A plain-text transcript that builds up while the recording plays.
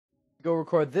go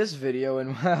record this video,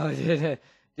 and wow, it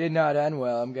did not end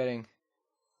well. I'm getting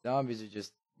zombies are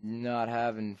just not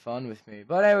having fun with me.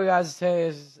 But anyway, guys,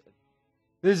 this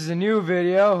is a new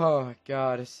video. Oh my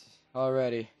God, it's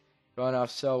already going off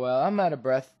so well. I'm out of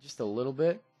breath just a little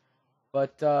bit.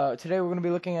 But today we're going to be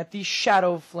looking at the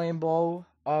Shadowflame bow.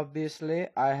 Obviously,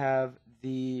 I have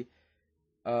the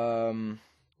the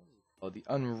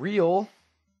Unreal,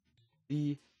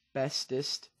 the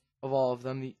bestest of all of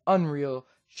them, the Unreal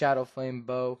Shadowflame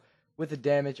bow with a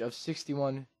damage of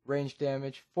 61 range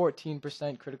damage,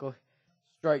 14% critical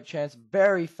strike chance,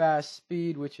 very fast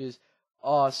speed, which is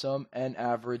awesome, and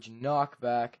average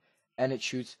knockback, and it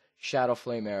shoots shadow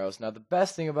flame arrows. Now the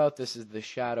best thing about this is the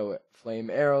shadow flame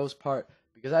arrows part,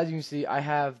 because as you can see I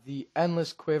have the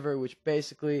endless quiver, which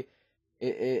basically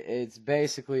it's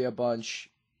basically a bunch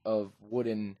of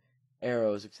wooden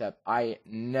arrows, except I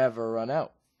never run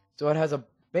out. So it has a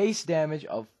base damage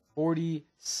of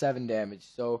 47 damage.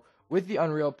 So with the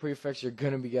Unreal prefix you're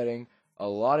going to be getting a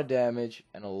lot of damage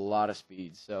and a lot of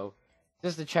speed. So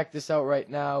just to check this out right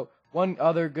now, one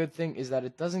other good thing is that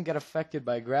it doesn't get affected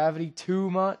by gravity too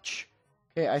much.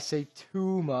 Okay, I say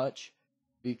too much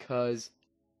because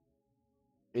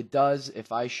it does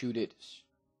if I shoot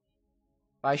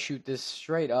this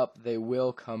straight up, they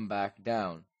will come back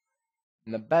down.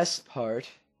 And the best part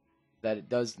is that it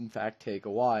does in fact take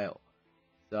a while.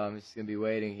 So I'm just going to be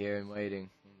waiting here and waiting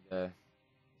and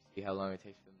see how long it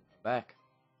takes for them to come back.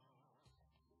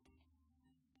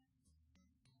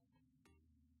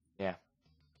 Yeah.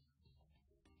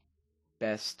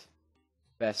 Best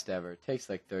ever. It takes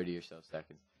like 30 or so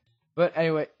seconds. But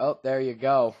anyway, oh, there you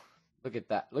go. Look at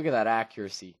that. Look at that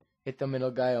accuracy. Hit the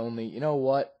middle guy only. You know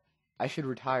what? I should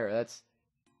retire.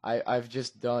 I've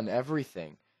just done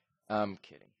everything. I'm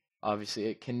kidding. Obviously,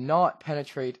 it cannot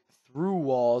penetrate through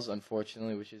walls,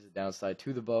 unfortunately, which is a downside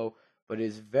to the bow, but it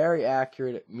is very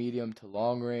accurate at medium to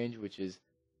long range, which is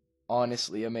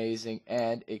honestly amazing,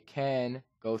 and it can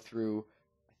go through,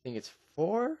 I think it's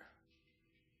four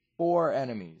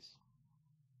enemies.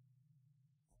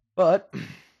 But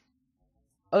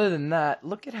other than that,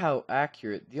 look at how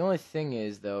accurate. The only thing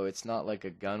is, though, it's not like a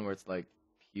gun where it's like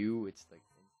pew. It's like,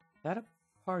 is that a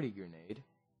party grenade?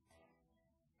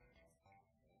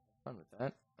 Fun with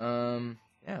that.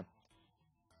 Yeah.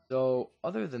 So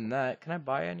other than that, can I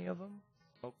buy any of them?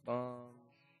 Smoke bombs.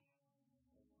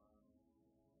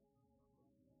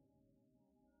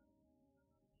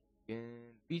 And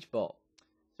beach ball.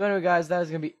 So anyway, guys, that is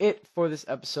gonna be it for this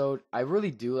episode. I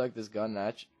really do like this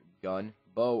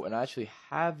bow, and I actually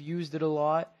have used it a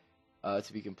lot.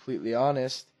 To be completely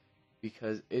honest,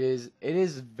 because it is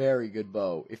a very good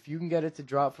bow. If you can get it to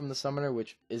drop from the summoner,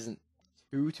 which isn't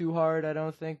too hard, I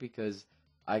don't think, because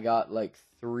I got like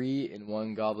 3 in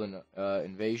one goblin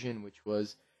invasion, which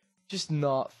was just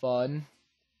not fun.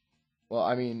 Well,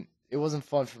 I mean, it wasn't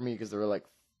fun for me because there were like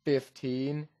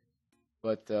 15,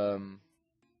 but other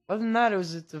than that,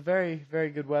 it's a very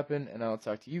good weapon, and I'll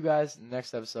talk to you guys in the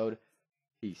next episode.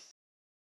 Peace.